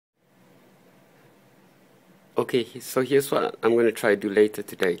Okay, so here's what I'm going to try to do later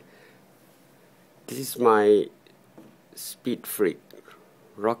today. This is my Speed Freak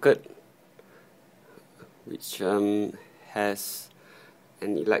rocket, which has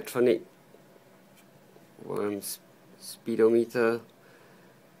an electronic speedometer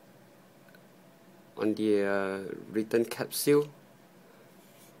on the return capsule.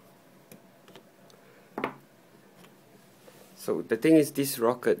 So the thing is, this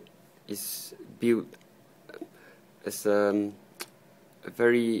rocket is built as a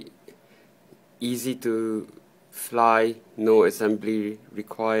very easy to fly, no assembly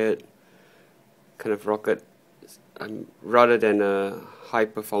required kind of rocket, rather than a high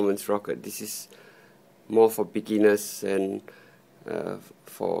performance rocket. This is more for beginners and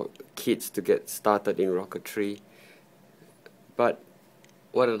for kids to get started in rocketry. But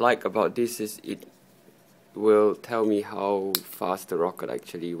what I like about this is it will tell me how fast the rocket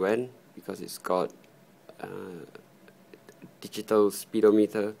actually went, because it's got digital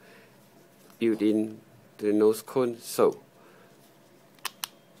speedometer built in to the nose cone. So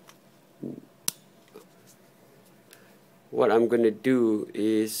what I'm going to do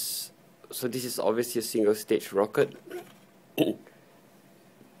is, so this is obviously a single stage rocket, and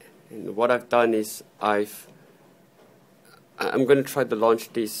what I've done is I'm going to try to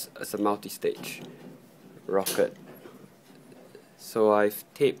launch this as a multi-stage rocket. So I've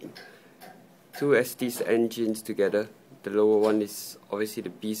taped two Estes engines together. The lower one is obviously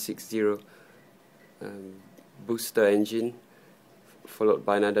the B60 booster engine, followed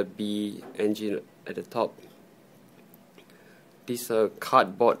by another B engine at the top. This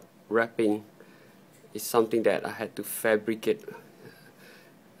cardboard wrapping is something that I had to fabricate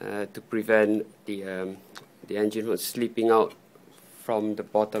to prevent the engine from slipping out from the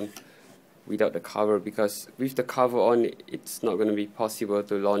bottom without the cover, because with the cover on it's not going to be possible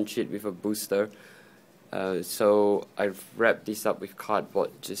to launch it with a booster. So I've wrapped this up with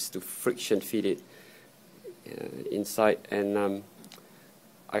cardboard just to friction fit it inside, and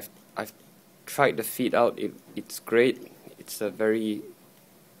I've tried the fit out. It's great. It's a very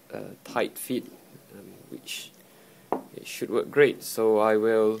tight fit, which it should work great. So I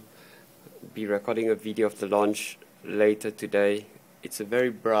will be recording a video of the launch later today. It's a very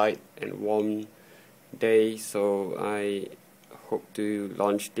bright and warm day, so I hope to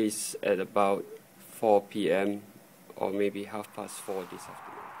launch this at about 4 p.m. or maybe 4:30 this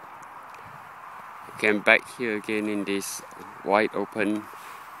afternoon. Okay, I'm back here again in this wide open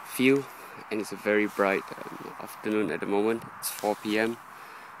field, and it's a very bright afternoon at the moment. It's 4 p.m.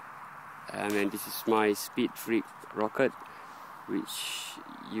 And this is my Speed Freak rocket, which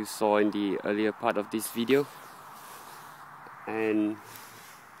you saw in the earlier part of this video. And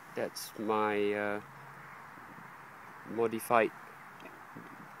that's my modified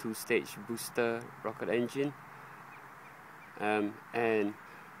two-stage booster rocket engine, and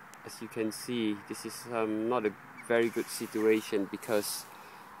as you can see, this is not a very good situation, because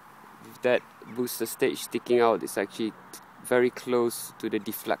with that booster stage sticking out, it's actually very close to the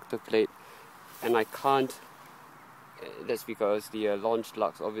deflector plate, and I can't, that's because the launch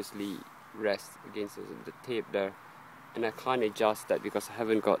lugs obviously rest against the tape there, and I can't adjust that because I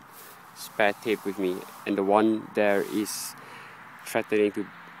haven't got spare tape with me, and the one there is threatening to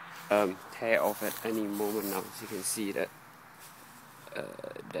tear off at any moment now. As you can see that so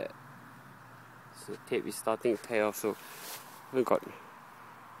the tape is starting to tear off, so I haven't got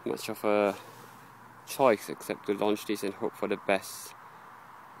much of a choice except to launch this and hope for the best.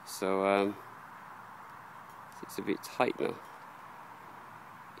 So it's a bit tight now.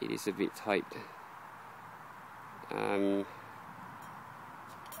 It is a bit tight.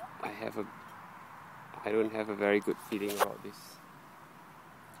 I don't have a very good feeling about this.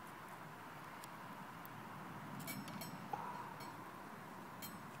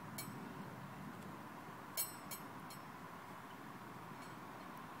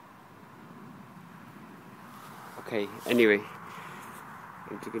 Okay, anyway,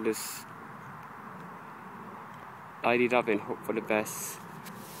 I'm just gonna light it up and hope for the best.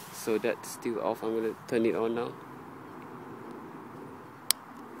 So that's still off. I'm gonna turn it on now.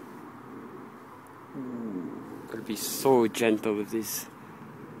 Gotta be so gentle with this.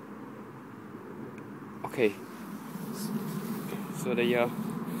 Okay, so the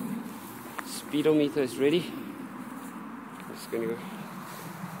speedometer is ready. I'm just gonna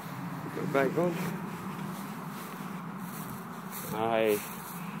go back on.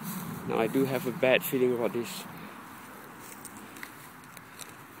 Now I do have a bad feeling about this.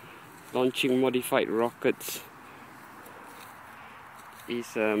 Launching modified rockets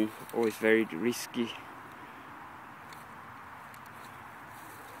is always very risky.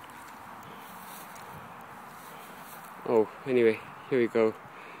 Oh, anyway, here we go.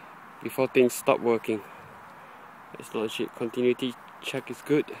 Before things stop working, let's launch it. Continuity check is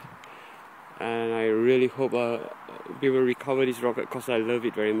good, and I really hope we will recover this rocket because I love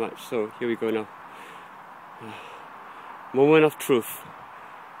it very much. So here we go now. Moment of truth.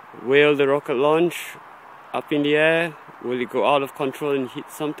 Will the rocket launch up in the air? Will it go out of control and hit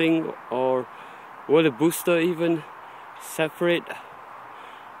something, or will the booster even separate?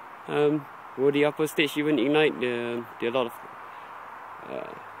 Will the upper stage even ignite? There are a lot of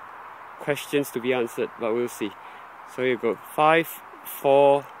questions to be answered, but we'll see. So here you go. 5,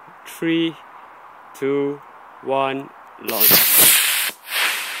 4, 3, 2, 1, launch.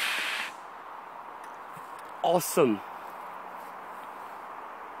 Awesome.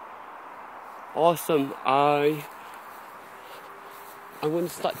 Awesome. I'm going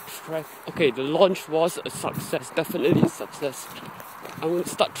to start track. Okay, the launch was a success, definitely a success. I'm going to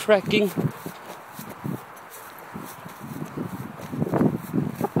start tracking.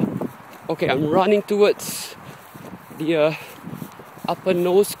 Okay, I'm running towards the upper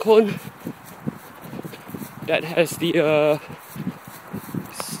nose cone that has the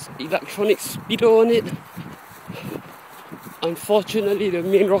electronic speedo on it. Unfortunately, the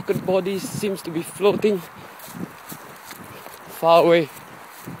main rocket body seems to be floating far away.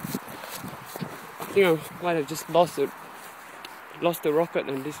 I think I might have just lost the rocket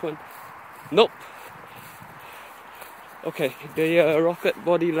on this one. Nope. Okay, the rocket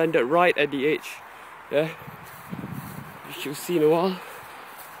body landed right at the edge. Yeah, which you'll see in a while.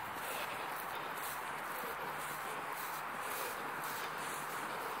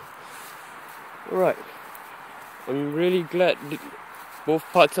 Alright, I'm really glad that both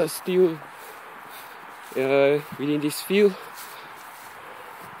parts are still within this field.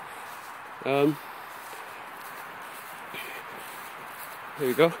 Here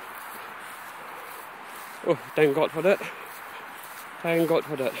we go. Oh, thank God for that. Thank God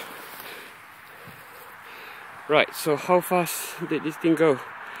for that. Right, so how fast did this thing go?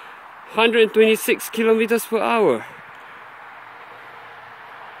 126 kilometers per hour.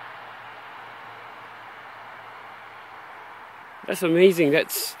 That's amazing.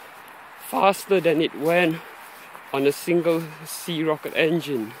 That's faster than it went on a single C rocket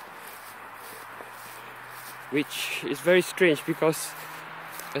engine, which is very strange because,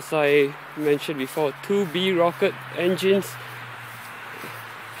 as I mentioned before, 2B rocket engines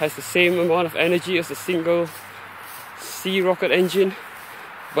has the same amount of energy as a single C rocket engine,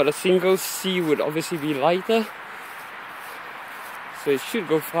 but a single C would obviously be lighter, so it should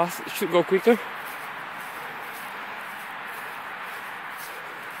go fast, it should go quicker.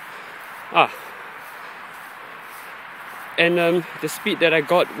 And the speed that I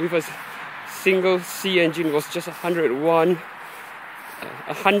got with a single C engine was just 101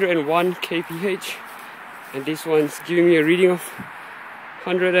 kph, and this one's giving me a reading of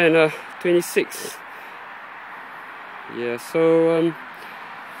 126. Yeah, so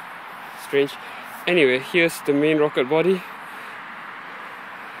strange. Anyway, here's the main rocket body,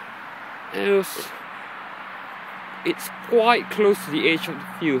 and it's quite close to the edge of the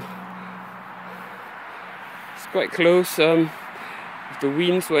field. It's quite close. If the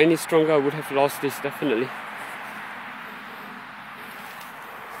winds were any stronger, I would have lost this, definitely.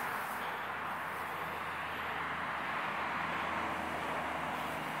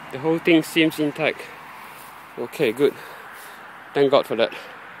 The whole thing seems intact. Okay, good. Thank God for that.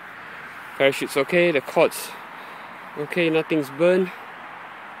 Parachute's okay, the cord's okay, nothing's burned.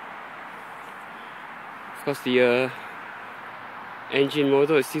 Of course, the engine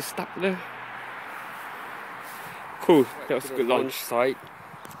motor is still stuck there. Cool, that was a good launch site.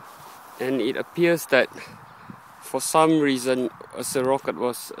 And it appears that for some reason, as the rocket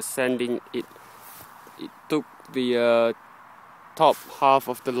was ascending, it took the top half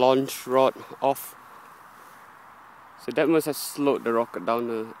of the launch rod off. So that must have slowed the rocket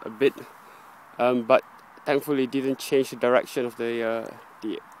down a bit. But thankfully it didn't change the direction of the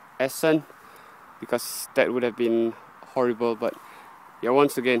ascent, because that would have been horrible. But yeah,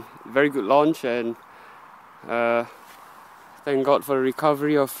 once again, very good launch, and thank God for the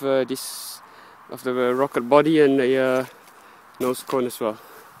recovery of the rocket body and the nose cone as well.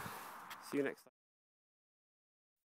 See you next time.